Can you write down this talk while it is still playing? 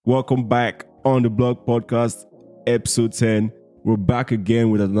Welcome back on the Blog Podcast, episode 10. We're back again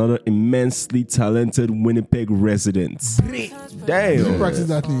with another immensely talented Winnipeg resident. Damn. You practice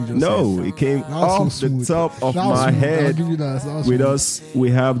that thing you just No, said. it came That was off so the smooth. top of That was my smooth. I'll head. give you that. That was With smooth. us, we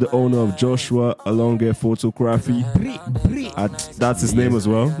have the owner of Joshua Alonge Photography. That's his name as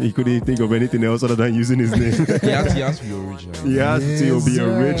well. He couldn't think of anything else other than using his name. He has to be original. He has to Yes, be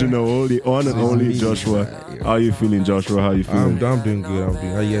sir. original, the one and only me. Joshua. Yeah. How you feeling, Joshua? How you I'm feeling? doing good.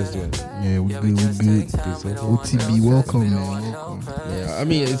 How you guys doing? Yeah, we good. OTB, welcome, man. Welcome. Yeah, I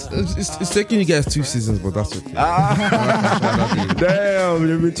mean, it's taking you guys 2 seasons, but that's okay. Damn,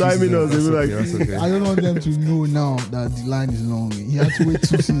 they've been timing us. They've been like, That's okay. I don't want them to know now that the line is long. He had to wait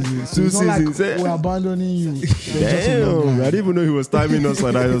 2 seasons. So Two it's not seasons, like eh? we're abandoning you. There's just a long damn, line. I didn't even know he was timing us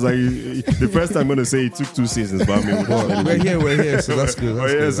like that. I was like, the first time I'm going to say it took 2 seasons, but I mean, We're here, so that's good.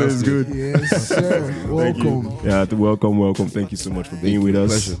 That's oh, yeah, good. so That's it's good. Yes, sir. Thank you. Welcome. Yeah, welcome. Thank you so much for being with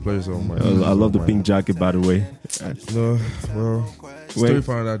us. Pleasure on my I love the pink jacket, by the way. No, well, story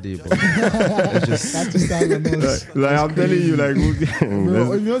for another day, but let's just. That's to start on us. Like I'm telling you, like Bro,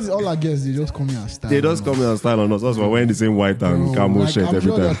 you know, all our guests, they just come here and style. they just come in and style on us. That's why we're wearing the same white and camo shirt I'm every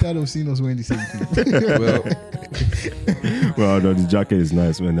sure they're time. tired of seeing us wearing the same thing. Well, Well, no, the jacket is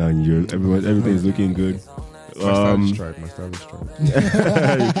nice, man. And everything is looking good. my style is tried.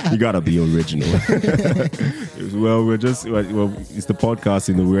 You gotta be original. Well, it's the podcast,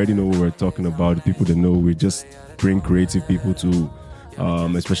 we already know what we're talking about. The people that know, we just bring creative people to,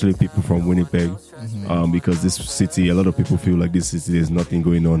 especially people from Winnipeg, because this city, a lot of people feel like this city, there's nothing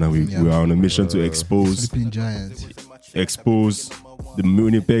going on, and we are on a mission to expose Sleeping giants. the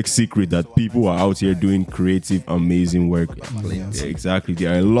Winnipeg secret that people are out here doing creative, amazing work. Yeah, exactly.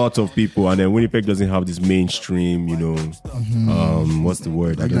 There are a lot of people, and then Winnipeg doesn't have this mainstream, what's the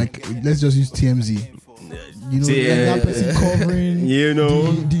word? I don't- Like, let's just use TMZ. You know, Yeah. like that person covering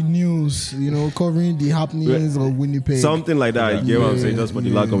the news, covering the happenings of Winnipeg. something like that. You get what I'm saying? Just for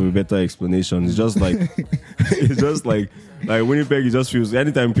the lack of a better explanation. It's just like like Winnipeg. It just feels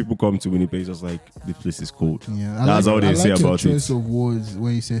anytime people come to Winnipeg, it's just like the place is cold. Yeah, That's all they say your about choice it. of words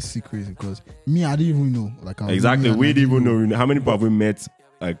when you say secrets, because me, I didn't even know. Like, Exactly. We didn't even know how many people have we met.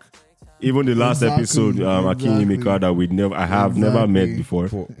 Like even the last episode, Akin Yimika, that I have never met before.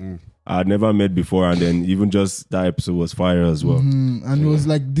 I had never met before, and then even just that episode was fire as well. And it was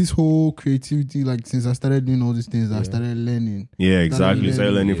like this whole creativity, like since I started doing all these things, I started learning. Yeah, exactly.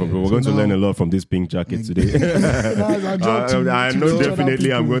 Started learning from people. We're going to learn a lot from this pink jacket today. I know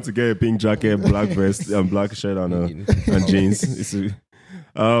definitely I'm going to get a pink jacket, black vest, and black shirt and jeans.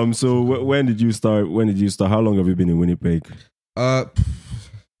 So when did you start? How long have you been in Winnipeg?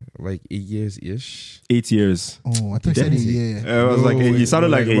 Like 8 years ish. 8 years. Oh, I thought you said a year. It was it sounded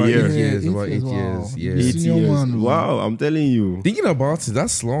like a about year. 8 years. Yeah, About 8 wow. years. Yeah. 8 Senior years. man, Wow, I'm telling you. Thinking about it,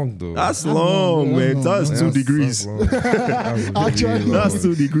 that's long though. That's long, man. That's 2 degrees. Actually, That's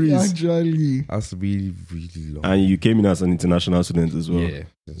 2 degrees. Actually, That's really, really long. And you came in as an international student as well. Yeah.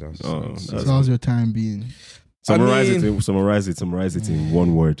 Oh, so how's your time being? Summarize it in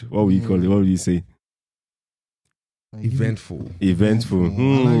one word. What would you call it? What would you say? Eventful. Eventful. I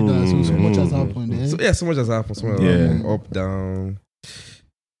like that. So much has happened. Eh? So much has happened. So much has happened. Up, down.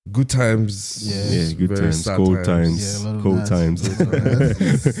 Good times. Yeah, good very times. sad Cold times. Yeah, a lot of Cold that. times.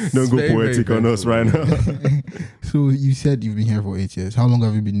 Don't go Very, poetic very on us right now. So you said you've been here for 8 years. How long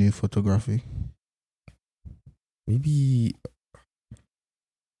have you been doing photography? Maybe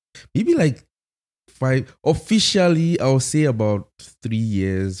like 5. Officially, I'll say about 3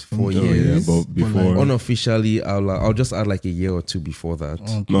 years, 4 years. Yeah, but before. Unofficially, I'll just add like a year or two before that.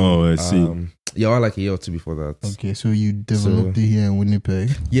 Okay. No, I see. I'll add like a year or two before that. Okay, so you developed it here in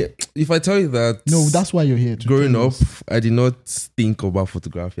Winnipeg. Yeah, if I tell you that. No, that's why you're here. Growing up, I did not think about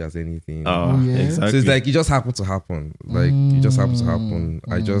photography as anything. yeah? Exactly. So it's like it just happened to happen. It just happened to happen.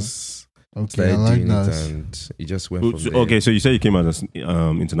 I just Okay, I started like doing that. it, and it just went from there. Okay, so you said you came as an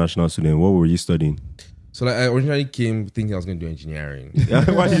international student. What were you studying? So like I originally came thinking I was going to do engineering.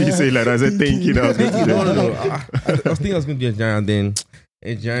 Why did you say like that? I said thinking I was going to do No. that. I was thinking I was going to do engineering, and then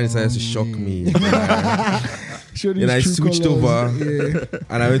engineering decided to shock me. Then I switched over,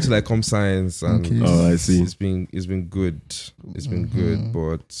 and I went to like com science, and Okay. Oh, I see. it's been good. It's been good,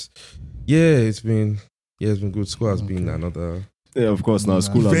 but it's been good. School has been another. Yeah, of course. Now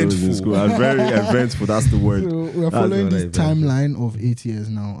school has always been Eventful. school. And very eventful. That's the word. So we're That's following what this I timeline of 8 years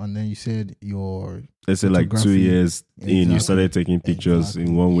now, and then you said your Let's say like 2 photography. years in, you Exactly. started taking pictures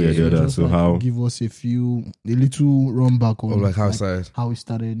in one way or the Yeah, other. Just So like how? give us a little run back on Of like how I started. how it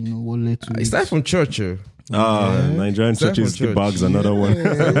started, what led to I started from church. Nigerian churches bags another one.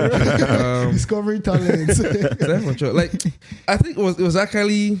 Discovering talents. Like, I think it was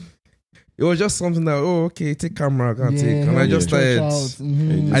actually. It was just something that, okay, take camera, take. And I just started.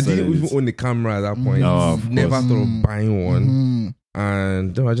 I didn't even own the camera at that point. Never thought of buying one.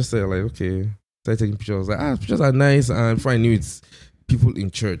 And then I just said, like, okay, started taking pictures. I was like, pictures are nice. And before I knew it's people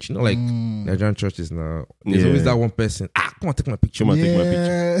in church, like Nigerian churches now. There's always that one person. Come on, take my picture. Take my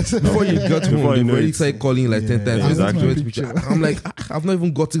picture. Before you got home, you already started calling like 10 times. Exactly. I'm like, I've not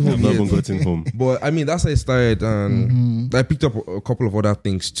even gotten home yet. But I mean, that's how it started. And I picked up a couple of other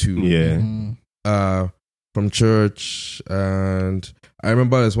things too. Yeah. From church. And I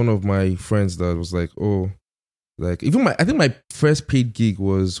remember there's one of my friends that was like, I think my first paid gig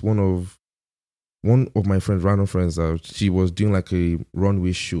was one of my friends, random friends, she was doing like a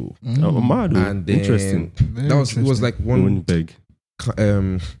runway show. Mad. And then interesting. It was like one big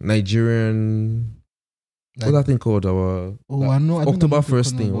Nigerian. What's that thing called? I know. October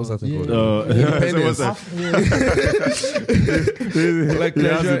 1st thing. What's that thing called? Independence. Like he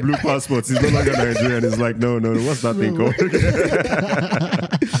has a blue passport. He's no longer Nigerian. It's like no. What's that thing called?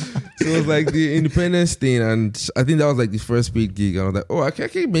 So it was like the Independence thing, and I think that was like the first paid gig. And I was like, I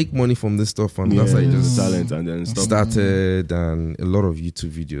can make money from this stuff, and that's like just talent, and then started, and a lot of YouTube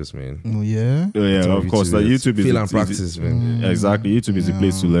videos, man. Of course. Like YouTube is feel and practice, man. Exactly, YouTube is the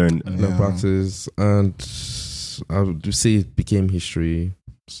place to learn, practice, and I would say it became history.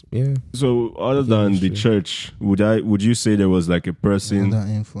 Yeah. So other than the church, would you say there was like a person that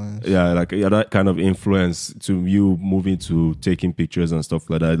influence? Yeah, like that kind of influence to you moving to taking pictures and stuff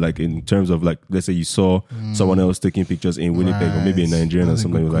like that. Like in terms of like, let's say you saw someone else taking pictures in Winnipeg or maybe in Nigeria or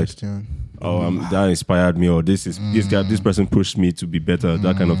something like. That inspired me, or this person pushed me to be better.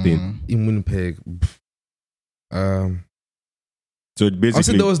 That kind of thing. In Winnipeg, so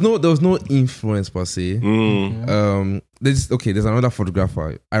basically, there was no influence per se. There's another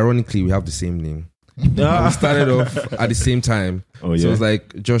photographer. Ironically, we have the same name. We started off at the same time. So it was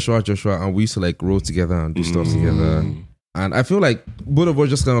like Joshua, and we used to like roll together and do stuff together. And I feel like both of us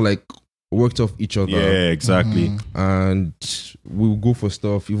just kind of like worked off each other. Yeah, exactly. And we would go for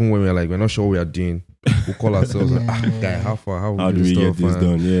stuff even when we're not sure what we are doing. We'll call ourselves like, guy, how far? How do we get this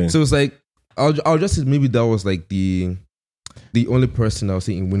done? Yeah. So it's like I'll just say maybe that was like the only person I was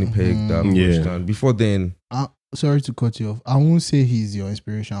saying in Winnipeg that pushed on. Before then, sorry to cut you off. I won't say he's your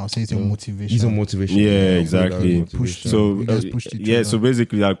inspiration. I'll say it's your motivation. He's a motivation. Yeah, exactly. So so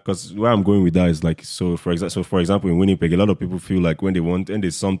basically, because where I'm going with that is like, so for example, in Winnipeg, a lot of people feel like when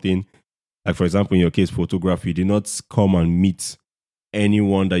there's something, like for example, in your case, photography, you did not come and meet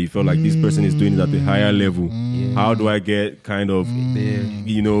anyone that you felt like this person is doing it at a higher level. How do I get kind of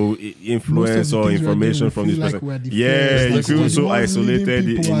influence or information from this person? You feel so isolated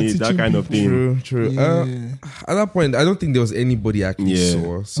in it, that kind of thing. True. At that point, I don't think there was anybody I actually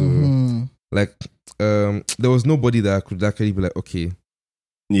saw. So there was nobody that I could actually be like, okay,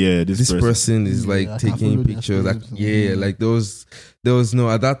 this person is like taking pictures. Like there was no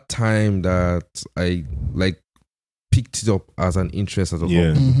at that time that I like picked it up as an interest as a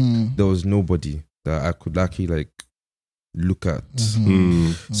hobby. There was nobody that I could actually like look at.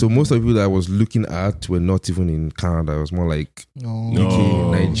 So most of the people that I was looking at were not even in Canada. It was more like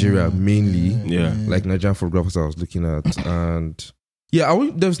UK, Nigeria mainly. Like Nigerian photographers I was looking at. And there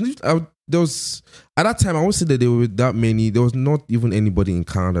was at that time I won't say that there were that many. There was not even anybody in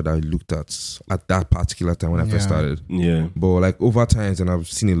Canada that I looked at that particular time when I first started. But like over time, and I've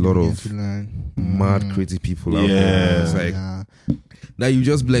seen a lot of mad creative people out there. It's like now you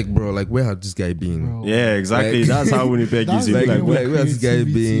just be like, bro, like where had this guy been? Bro. Yeah, exactly. Like, that's how Winnipeg is. Like where has this guy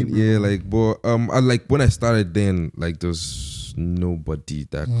been? Yeah, like but I like when I started then, like there's nobody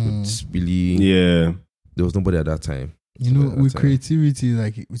that could really there was nobody at that time. You know, with creativity,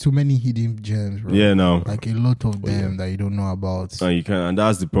 like so many hidden gems, bro. Yeah, no. Like a lot of them that you don't know about. And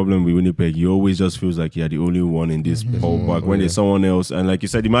that's the problem with Winnipeg. You always just feels like you're the only one in this ballpark when there's someone else. And like you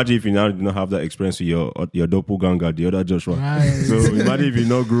said, imagine if you now did not have that experience with your doppelganger, the other Joshua. Right. So imagine if you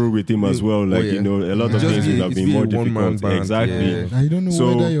not grew with him as well. Like, a lot of things would have been more difficult. Exactly. And you don't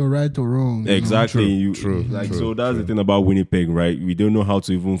know whether you're right or wrong. Exactly. True. So that's the thing about Winnipeg, right? We don't know how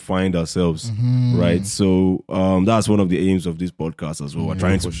to even find ourselves, right? So that's one of the aims of this podcast as well. We're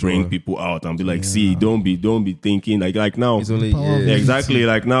trying to bring people out and be like, see, don't be thinking like now. It's only, exactly.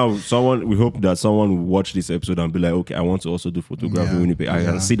 Like now, we hope that someone will watch this episode and be like, okay, I want to also do photography in Winnipeg. I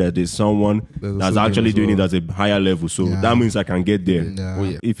can see that there's someone that's actually doing it at a higher level. So that means I can get there.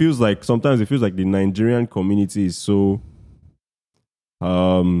 It feels like sometimes the Nigerian community is so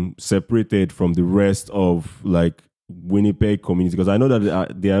separated from the rest of like Winnipeg community, because I know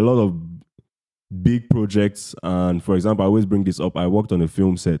that there are a lot of big projects. And for example, I always bring this up. I worked on a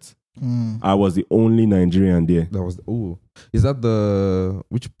film set. I was the only Nigerian there. That was is that the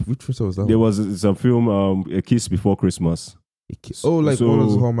which film was that? There was a film, A Kiss Before Christmas. One of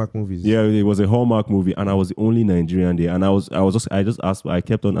those Hallmark movies. Yeah, it was a Hallmark movie, and I was the only Nigerian there. And I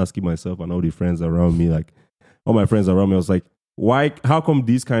kept on asking myself and all the friends around me, like all my friends around me, I was like, why? How come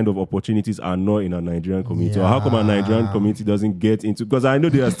these kind of opportunities are not in a Nigerian community? Or how come a Nigerian community doesn't get into? Because I know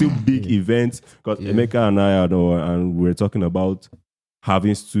there are still big events. Because Emeka and I and we're talking about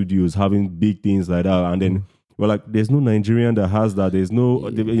having studios, having big things like that, and then we're like, there's no Nigerian that has that. There's no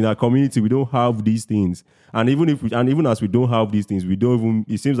in our community. We don't have these things, and even as we don't have these things, we don't even.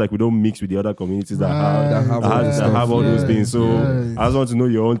 It seems like we don't mix with the other communities that have all those things. So I just want to know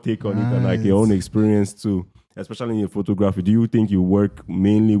your own take on it and like your own experience too, especially in your photography. Do you think you work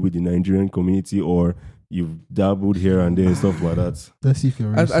mainly with the Nigerian community, or you've dabbled here and there and stuff like that? Let's see if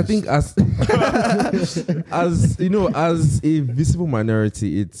you're racist. I think as you know, as a visible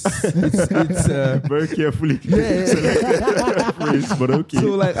minority, it's very carefully selected phrase, but okay.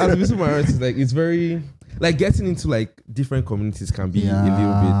 So like as a visible minority, like it's very like getting into like different communities can be a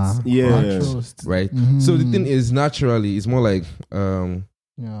little bit right. So the thing is, naturally, it's more like but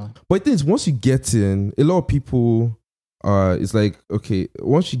the thing is, once you get in, a lot of people it's like, okay,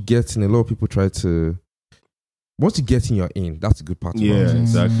 once you get in, a lot of people try to. Once you get in, you're in. That's a good part. Yeah,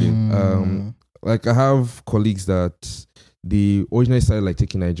 exactly. Like I have colleagues that they originally started like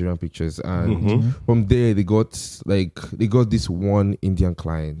taking Nigerian pictures, and from there they got this one Indian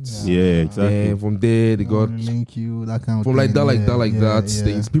client. Yeah, exactly. And from there they got link you, that kind of from thing. like that.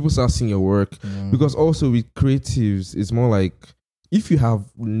 Things people start seeing your work because also with creatives, it's more like if you have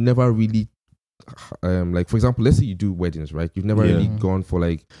never really. Like for example, let's say you do weddings, right? You've never really gone for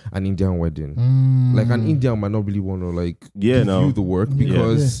like an Indian wedding. Like an Indian might not really want to like give you the work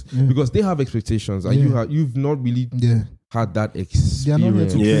because they have expectations and you've not really had that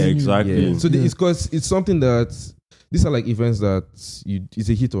experience. Exactly. So it's because it's something that these are like events that it's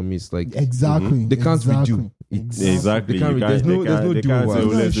a hit or miss. Like they can't redo. Exactly. There's no do.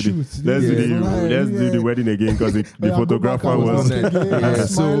 Let's do the wedding again because the photographer was.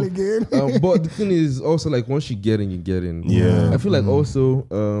 But the thing is also like once you get in, you get in. Yeah. I feel like also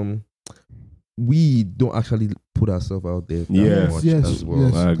we don't actually put ourselves out there that much as well.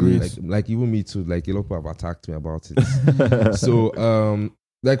 Yes, I agree. Like even me too. Like a lot of people have attacked me about it. So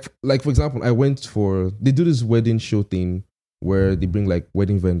like for example, they do this wedding show thing where they bring like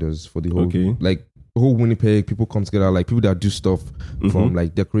wedding vendors for the whole like whole Winnipeg. People come together, like people that do stuff from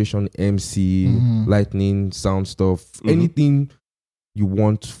like decoration, MC, lighting, sound stuff, anything you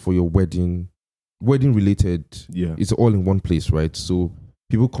want for your wedding related. Yeah, it's all in one place, right? So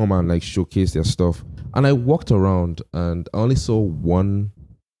people come and like showcase their stuff. And I walked around and I only saw one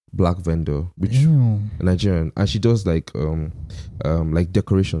black vendor, which a Nigerian, and she does like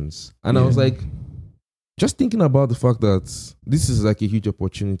decorations. And I was like, just thinking about the fact that this is like a huge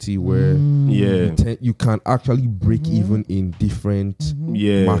opportunity where you can actually break even in different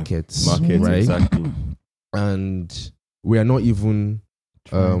markets, right? Exactly. And we are not even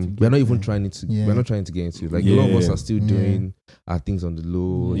we're not trying to get into it. Like a lot of us are still doing our things on the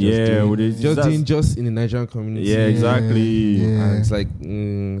low. Just in the Nigerian community. Yeah, exactly. And it's like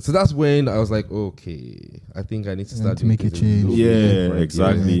so that's when I was like, okay, I think I need to start to make a change.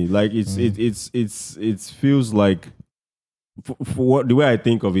 Exactly. Like it feels like for what the way I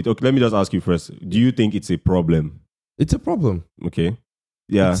think of it. Okay, let me just ask you first. Do you think it's a problem? It's a problem. Okay.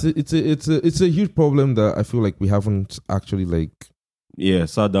 Yeah. It's a huge problem that I feel like we haven't actually like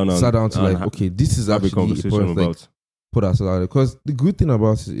sat down to like, okay, this is actually a conversation about. Like, put ourselves out there. Because the good thing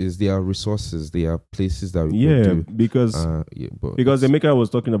about it is there are resources, there are places that we can do. Because Emeka was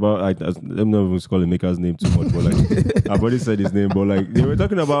talking about, I don't know if we call Emeka's name too much, but like I've already said his name, but like they were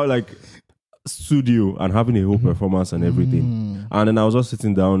talking about like studio and having a whole performance and everything. And then I was just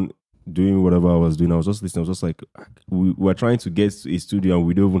sitting down doing whatever I was doing. I was just listening. I was just like, we're trying to get a studio and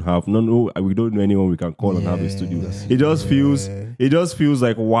we don't even have we don't know anyone we can call and have a studio. It just feels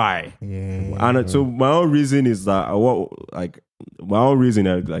like why? And so my own reason is that I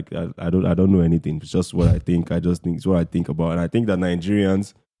don't know anything. It's just what I think. I just think it's what I think about. And I think that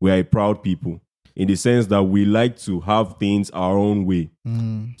Nigerians, we are a proud people in the sense that we like to have things our own way.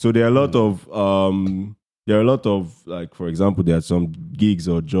 So there are a lot of like, for example, there are some gigs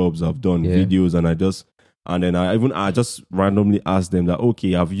or jobs I've done, videos, and then I just randomly ask them that,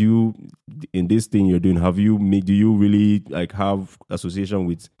 okay, have you, in this thing you're doing, do you really like have association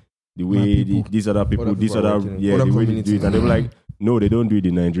with the way these other people, the way they do it? And they were like, no, they don't do it the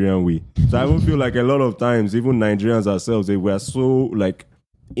Nigerian way. So I even feel like a lot of times, even Nigerians ourselves, we are so like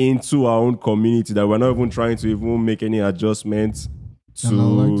into our own community that we're not even trying to even make any adjustments to. And I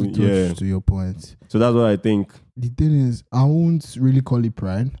would like to touch to your point. So that's what I think. The thing is, I won't really call it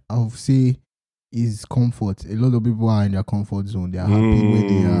pride. I'll say is comfort. A lot of people are in their comfort zone. They are happy where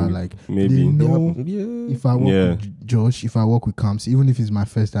they are. Like maybe they know if I work with Josh, if I work with Kamsi, even if it's my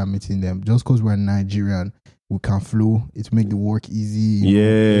first time meeting them, just because we're Nigerian, we can flow. It make the work easy.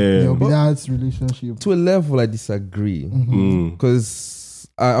 There'll be that relationship. To a level, I disagree because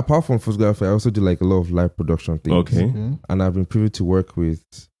apart from photography, I also do like a lot of live production things. Okay. And I've been privy to work with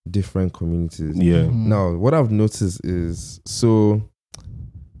different communities. Now, what I've noticed is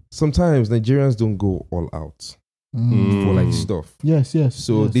sometimes Nigerians don't go all out for like stuff. Yes.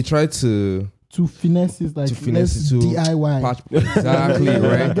 So they try to finesse it, like DIY. Exactly,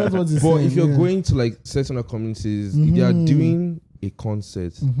 right? That's what it's but saying, if you're going to like certain other communities, if they are doing a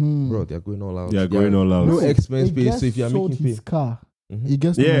concert, bro, they're going all out. They're going all out. No expense pay. So if you're making his car. He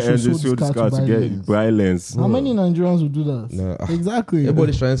gets and they sold his car to get buy lens. How many Nigerians would do that? No. Exactly.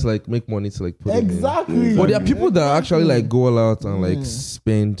 Everybody's trying to like make money to like put exactly. But there are people that actually like go all out and like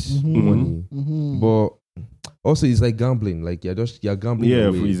spend money. But also it's like gambling. Like you're gambling. Yeah,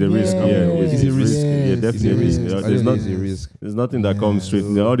 it's a risk. It's a risk. Yeah, definitely a risk. There's nothing that comes straight.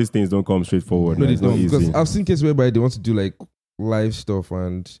 All these things don't come straight forward. No, they don't. Because I've seen cases whereby they want to do like live stuff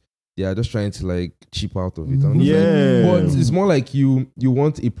and they are just trying to like cheap out of it. But it's more like you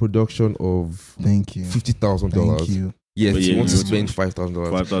want a production of $50,000. Yes, you want to spend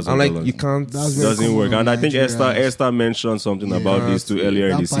 $5,000. I'm like, you can't. Doesn't work. And I think Esther mentioned something about this too earlier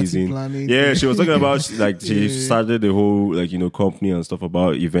in the season. Yeah, she was talking about like she started the whole like company and stuff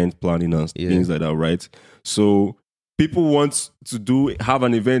about event planning and things like that, right? So people want to have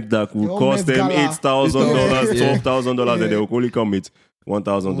an event that will cost them $8,000, $12,000, and they will only come with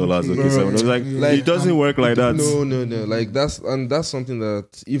 $1,000. Okay, so like it doesn't work like that. No. Like that's something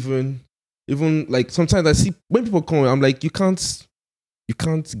that even like sometimes I see when people come, I'm like, you can't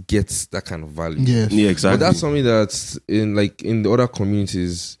get that kind of value. Yeah, exactly. But that's something that's in the other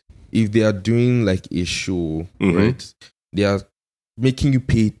communities, if they are doing like a show, right? They are making you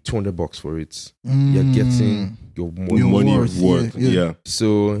pay $200 for it. You're getting your money worth. Yeah.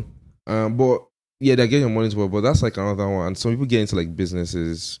 So, but they're getting your money's worth. But that's like another one. And some people get into like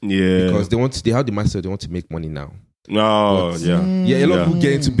businesses, because they have the mindset they want to make money now. No, a lot of people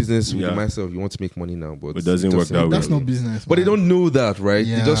get into business with the mindset you want to make money now, but it doesn't work that way. That's not business. But they don't know that, right?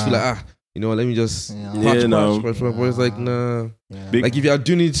 They just feel like let me just patch. But it's like nah. Like if you are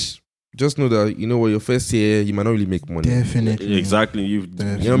doing it, just know that your first year you might not really make money. Definitely. Exactly.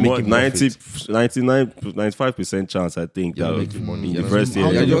 You're making 95% chance, I think, that make money. The first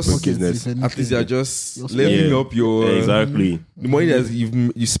year you're just business. At least you're just leveling up your exactly. The money that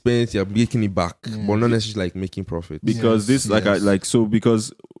you spent, you're making it back, but not necessarily like making profit. Because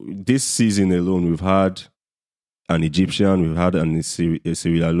because this season alone we've had an Egyptian, we've had a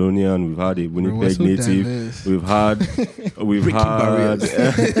Sierra Leonean, we've had a Winnipeg native, we've had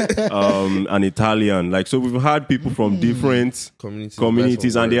an Italian. Like, so we've had people from different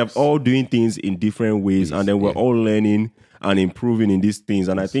communities and they are all doing things in different ways, and then we're all learning and improving in these things.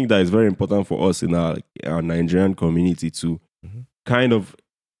 And I think that is very important for us in our Nigerian community to kind of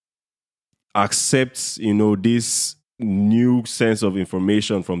accept, this new sense of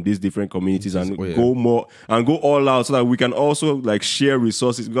information from these different communities and go all out so that we can also like share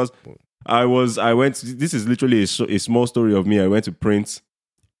resources. Because this is literally a small story of me. I went to print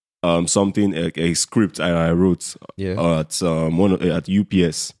something, a script I wrote at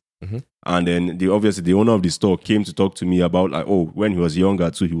UPS. And then the owner of the store came to talk to me about when he was younger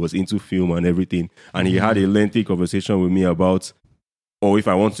too, he was into film and everything, and he had a lengthy conversation with me about if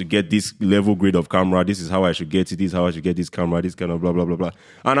I want to get this level grade of camera, this is how I should get it, this is how I should get this camera, this kind of blah, blah, blah, blah.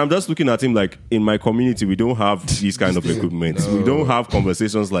 And I'm just looking at him like, in my community, we don't have this kind of equipment. No. We don't have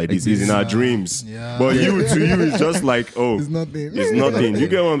conversations like this. It's in our dreams. Yeah. But to you, it's just like, it's nothing. It's nothing. You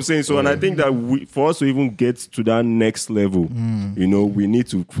get what I'm saying? So, and I think that for us to even get to that next level, we need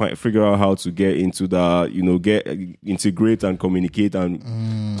to figure out how to get into the, integrate and communicate and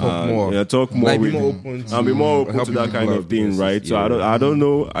talk more. Talk more and be more open to that kind of thing, right? So I don't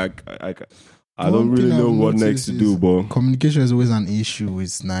know. I don't really know what next to do, but communication is always an issue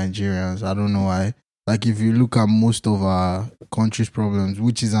with Nigerians. I don't know why. Like if you look at most of our country's problems,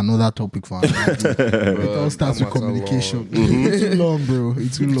 which is another topic for it all starts with communication. It's too long, bro.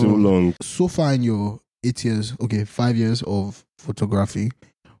 It's too long. So far in your 5 years of photography,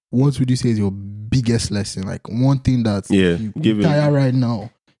 what would you say is your biggest lesson? Like one thing that if you retire right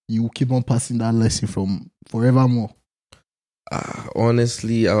now, you will keep on passing that lesson from forevermore.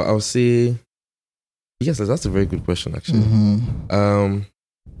 Honestly, I'll say yes. That's a very good question, actually.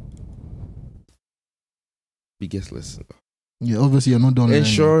 biggest lesson. Yeah, obviously you're not done.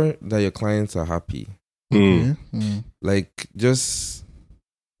 Ensure that your clients are happy. Okay. Like just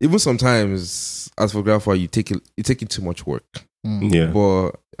even sometimes as a photographer, you take it too much work. Yeah.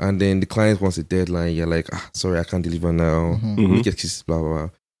 And then the client wants a deadline. You're like, sorry, I can't deliver now. We get kisses, blah blah blah.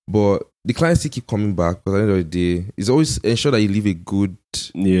 But the clients still keep coming back. Because at the end of the day, it's always ensure that you leave a good,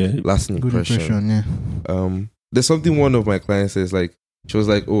 lasting impression. There's something one of my clients says, like, she was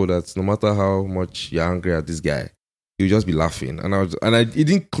like, oh, that's no matter how much you're angry at this guy, he'll just be laughing. And it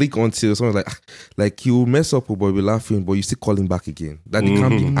didn't click until someone was like he'll mess up, but he'll be laughing, but you still call him back again. That they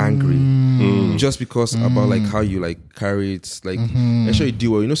can't be angry just because about like how you like carry it. Like, ensure you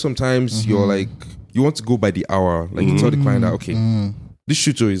do well. You know, sometimes you're like, you want to go by the hour. Like, you tell the client that, okay, this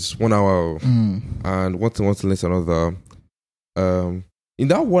shooter is 1 hour and one thing wants to let another. In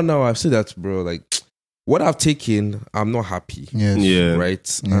that 1 hour, I've said that, bro, like, what I've taken, I'm not happy. Yes. Yeah. Right?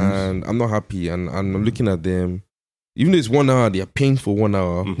 Yes. And I'm not happy. And I'm looking at them. Even though it's 1 hour, they are paying for 1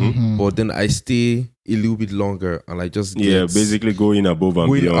 hour. But then I stay a little bit longer and I just basically going above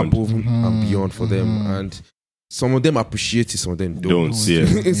and beyond. And beyond for them. And some of them appreciate it, some of them don't.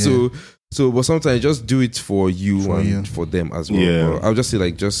 Yeah. So, but sometimes just do it for you for them as well. Yeah. I'll just say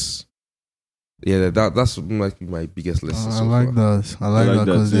like, that's like my biggest lesson. I like that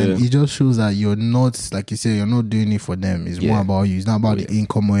because then it just shows that you're not, like you say, you're not doing it for them. It's more about you. It's not about the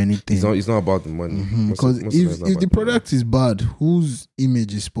income or anything. It's not about the money. Because if the product is bad, whose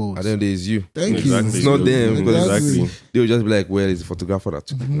image is spoiled? At the end of the day, it's you. Thank you. It's not them. Exactly. They'll just be like, well, it's the photographer that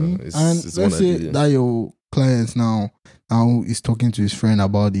took it. And let's say that your clients now he's talking to his friend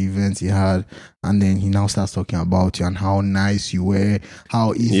about the events he had, and then he now starts talking about you and how nice you were,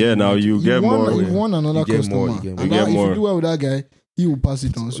 how easy. Yeah, now you get more. You want another customer. You and get more. If you do well with that guy, he will pass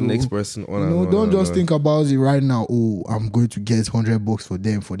it on. So next person on. Don't just think about it right now. Oh, I'm going to get $100 for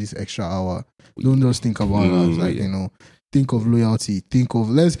them for this extra hour. Don't just think about that. Like, think of loyalty. Think of,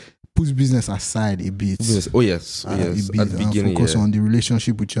 let's put business aside a bit. Oh yes. At the beginning, focus on the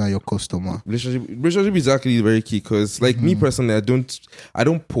relationship with you and your customer. Relationship is actually very key because, like, me personally, I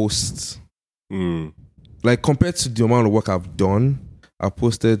don't post. Like, compared to the amount of work I've done, I'm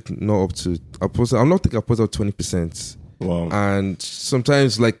not thinking I've posted 20%. Wow. And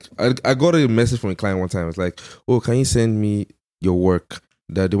sometimes, like, I got a message from a client one time. It's like, oh, can you send me your work?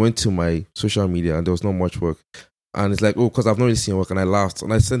 That they went to my social media and there was not much work. And it's like, oh, because I've not really seen work. And I laughed.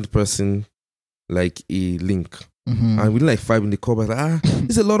 And I sent the person like a link. And within like 5 minutes, they called back, like,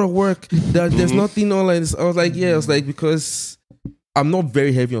 it's a lot of work. There's nothing online. I was like, yeah. I was like, because I'm not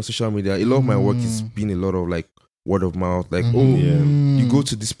very heavy on social media. A lot of my work is being a lot of like word of mouth. Like, you go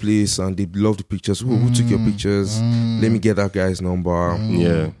to this place and they love the pictures. Who took your pictures? Let me get that guy's number.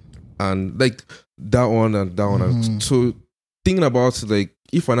 Yeah. And like that one. And so thinking about like,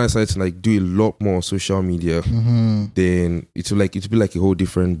 if I decide to like do a lot more on social media, then it'll be like a whole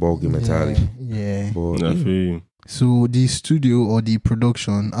different ballgame entirely. Yeah. But, I feel you. So the studio or the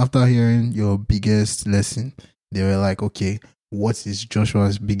production, after hearing your biggest lesson, they were like, okay, what is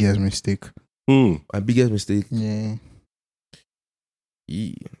Joshua's biggest mistake? My biggest mistake? Yeah.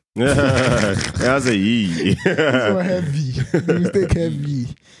 That's a yee. So heavy. The mistake heavy.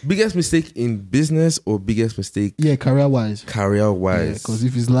 Biggest mistake in business or biggest mistake? Yeah, career-wise. Career-wise. Because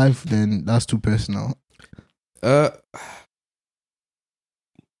if it's life, then that's too personal.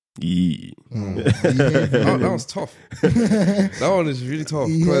 Yee. That was tough. That one is really tough.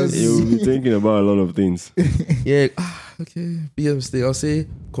 Because you'll be thinking about a lot of things. Yeah. Okay. Biggest mistake. I'll say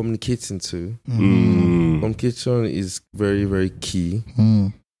communicating too. Communication is very, very key.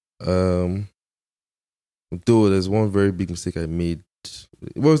 Though there's one very big mistake I made.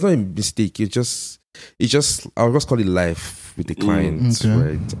 Well, it's not a mistake. It's just I'll just call it life with the client,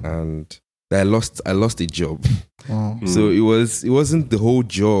 right? And I lost a job. So it wasn't the whole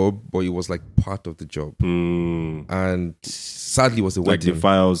job, but it was like part of the job. And sadly, it was a wedding. Like the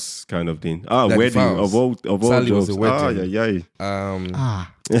files kind of thing. Like wedding of all sadly, jobs. It was a wedding.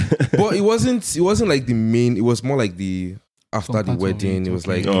 But it wasn't like the main. It was more like the after the wedding. It was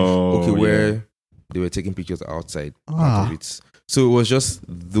like where they were taking pictures outside part of it. So it was just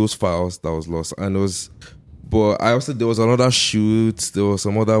those files that was lost, and it was. But there was another shoot. There was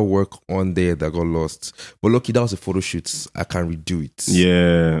some other work on there that got lost. But lucky that was a photo shoot. I can redo it.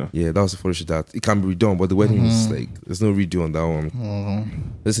 Yeah, that was a photo shoot that it can be redone. But the wedding was like there's no redo on that one.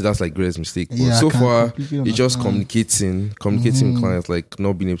 Let's say that's like greatest mistake. But so far, it's just communicating with clients, like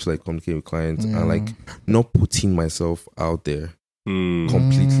not being able to like communicate with clients and like not putting myself out there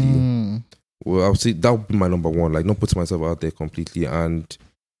completely. Well, I would say that would be my number one. Like not putting myself out there completely and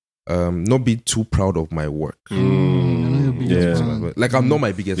not be too proud of my work. Like I'm not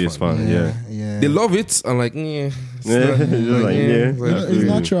my biggest fan. Yeah. They love it. I'm like, it's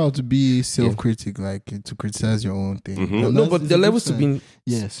natural to be self-critic, like to criticize your own thing. Mm-hmm. No, but the levels to being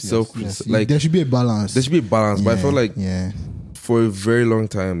self-critic. Like there should be a balance. But I felt like for a very long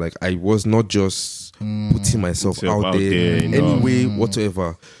time, like I was not just putting myself out there anyway,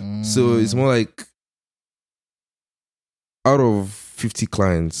 whatsoever. So it's more like out of 50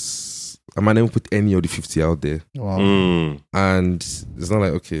 clients, I might never put any of the 50 out there. Wow. And it's not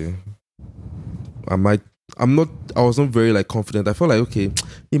like, okay, I was not very like confident. I felt like, okay,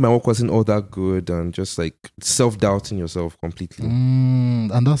 my work wasn't all that good, and just like self-doubting yourself completely.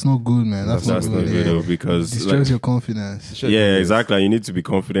 And that's not good, man. That's not good though, because destroys your confidence. Exactly. You need to be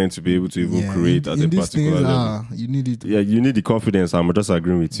confident to be able to even create at a particular level. You need it. Yeah, you need the confidence. I'm just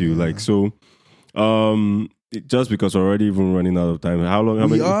agreeing with you. Like, so just because we're already even running out of time. How long?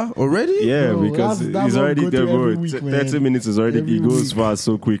 We are already? Yeah, because it's already there, bro. 30 minutes is already, it goes fast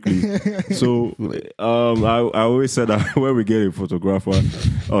so quickly. So, I always said that when we get a photographer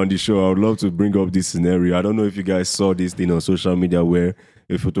on the show, I would love to bring up this scenario. I don't know if you guys saw this thing on social media where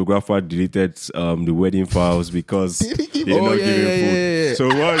a photographer deleted the wedding files because they're not giving food. Yeah. So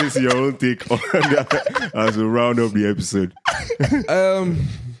what is your own take on that as we round up the episode?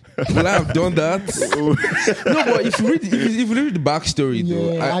 Well, I have done that. No, but if you read the backstory,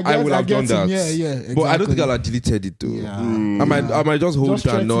 though, I would have done that. Exactly. But I don't think I'll have deleted it, though. Yeah. I might just hold it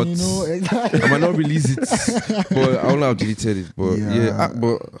and not. Exactly. I might not release it, but I won't have deleted it. But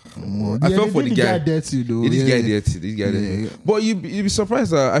I felt for the guy. This guy dirty. But you'd be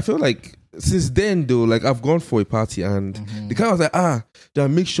surprised that I feel like since then, though, like I've gone for a party and the guy was like,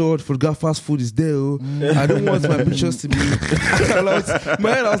 make sure the photographer's food is there. I don't want my pictures to be. I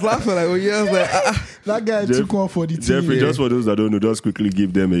was laughing like, I was like, that guy took one for the team. Jeffrey, just for those that don't know, just quickly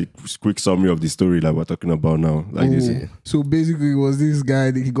give them a quick summary of the story like we're talking about now. Like this. So basically, it was this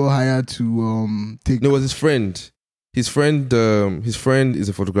guy that he got hired to take. No, it was his friend. His friend is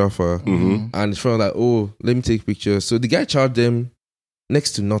a photographer, and his friend was like, let me take pictures. So the guy charged them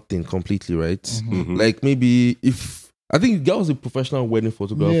next to nothing completely, right? Like maybe I think the guy was a professional wedding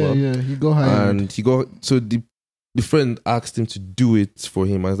photographer. Yeah, he got hired. And so the friend asked him to do it for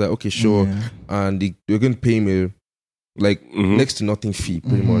him. I was like, okay, sure. Yeah. And they're going to pay me like next to nothing fee,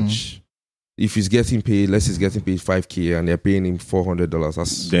 pretty much. If he's getting paid, let's say he's getting paid $5,000 and they're paying him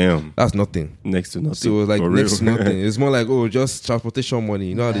 $400. That's nothing. Next to nothing. So it was like next to nothing. It's more like, just transportation money.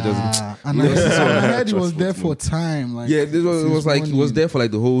 You know how they just. And I heard he was there for time. Like, it was like he was there for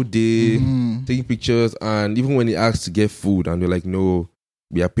like the whole day, taking pictures, and even when he asked to get food, and they're like, no,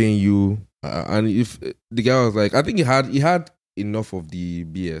 we are paying you. And if the guy was like, I think he had enough of the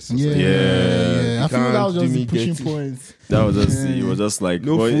BS. Yeah. I feel that was just the pushing points. That was just it was just like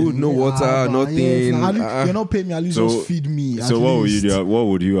no food, no water, nothing. You're not paying me, at least just feed me. So what would you do? What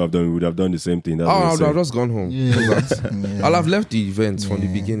would you have done? You would have done the same thing. I'll have just gone home. I'll have left the event from the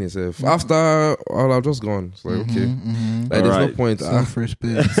beginning itself. After I'll have just gone. It's like okay. Like there's no point. First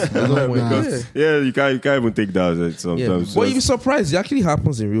place. There's no point. You can't even take that sometimes. But you'd be surprised. It actually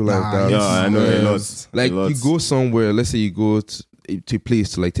happens in real life. I know a lot. Like you go somewhere, let's say you go to a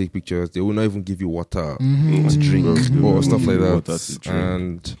place to like take pictures, they will not even give you water to drink or stuff like that.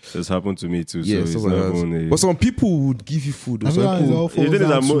 And it's happened to me too. Yeah, so but some people would give you food.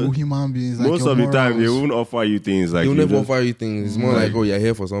 Human beings. Most of the time, they won't offer you things. Like they will never offer you things. It's more like, you're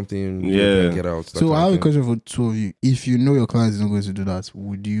here for something. Get out. So I have a question for two of you. If you know your client is not going to do that,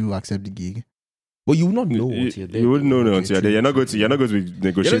 would you accept the gig? But you will not know what you're there. You wouldn't know until you're there. You're not going to be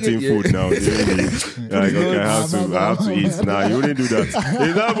negotiating food now. Like, okay, I have to eat now. You wouldn't do that.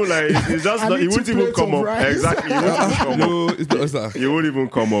 It's not even like it's just not. It wouldn't even come up. Exactly. It won't even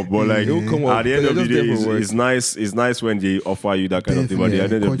come up. But like at the end of the day, it's nice. It's nice when they offer you that kind of thing. But at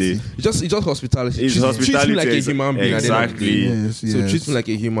the end of the day, it's just hospitality. It's hospitality. Treat me like a human being. Exactly. So treat me like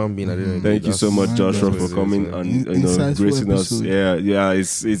a human being. Thank you so much, Joshua, for coming and gracing us. Yeah.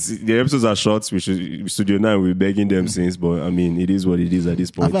 It's the episodes are short. We should. Studio 9, we're begging them since, but I mean, it is what it is at this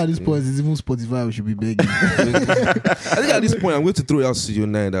point. I think at this point, it's even Spotify we should be begging. I think at this point, I'm going to throw out Studio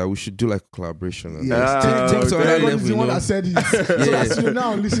 9 that we should do like collaboration. Take to another level. The one that said it. So Studio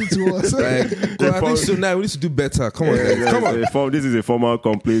 9 listen to us. I think Studio 9 we need to do better. Come on. This is a formal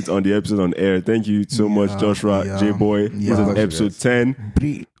complaint on the episode on air. Thank you so much, Joshua, J-Boy. This is episode 10.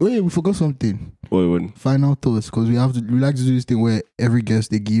 Wait, we forgot something. Final thoughts, because we like to do this thing where every guest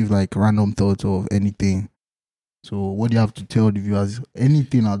they give like random thoughts of anything. So what do you have to tell the viewers?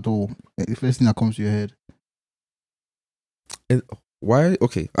 Anything at all? The first thing that comes to your head. Why?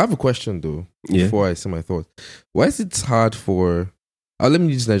 Okay, I have a question though. Before I say my thoughts, why is it hard for let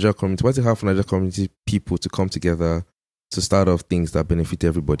me use Nigeria community. What's it hard for Nigeria community people to come together to start off things that benefit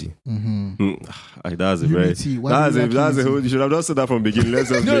everybody? That's a very that's a whole. You should have just said that from the beginning. Let's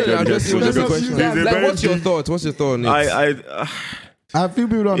just what's your thought? What's your thought on it? I feel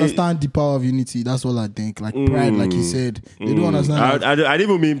people don't understand the power of unity. That's all I think. Like pride, like you said, they don't understand. I didn't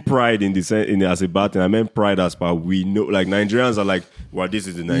even mean pride in as a bad thing. I meant pride as part. We know, like Nigerians are like, well, this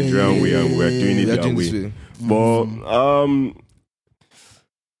is the Nigerian way, and we're doing it that way. But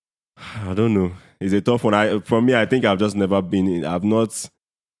I don't know. It's a tough one. For me, I think I've just never been in. I've not.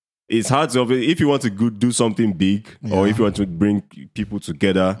 It's hard to, if you want to do something big, or if you want to bring people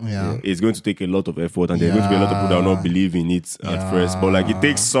together, it's going to take a lot of effort, and there's going to be a lot of people that will not believe in it at first. But like, it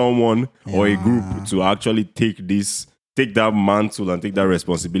takes someone or a group to actually take that mantle and take that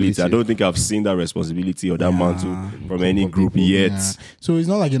responsibility. I don't think I've seen that responsibility or that mantle from any group yet. So it's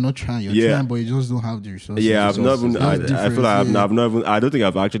not like you're not trying. You're trying, but you just don't have the resources. Yeah, I've not even. I feel like I've not even. I don't think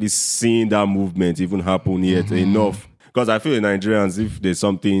I've actually seen that movement even happen yet enough. Because I feel in Nigerians, if there's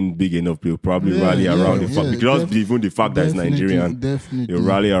something big enough, they'll probably rally around it. Because even the fact that it's Nigerian, they'll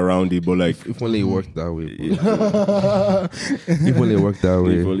rally around it. But like, if only it worked that way. If only it worked that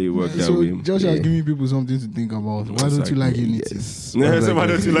way. If only it worked that way. Joshua is giving people something to think about. Why don't you like unity? Why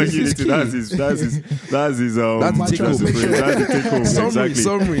don't you like unity? That's his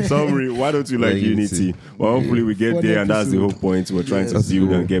summary. Why don't you like unity? Well, hopefully we get there, and that's the whole point. We're trying to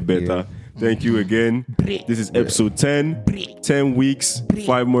build and get better. Thank you again. This is episode 10. 10 weeks,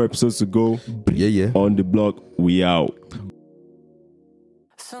 5 more episodes to go. On the block, we out.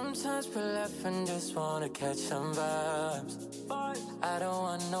 Sometimes we laugh and just wanna catch some vibes. I don't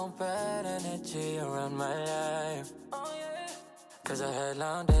want no bad energy around my life. Cause I had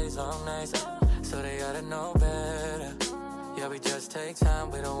long days, long nights, so they gotta know better. Yeah, we just take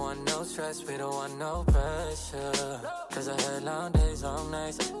time, we don't want no stress, we don't want no pressure. Cause I had long days, long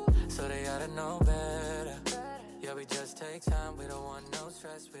nights, so they gotta know better. Yeah, we just take time, we don't want no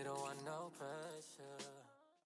stress, we don't want no pressure.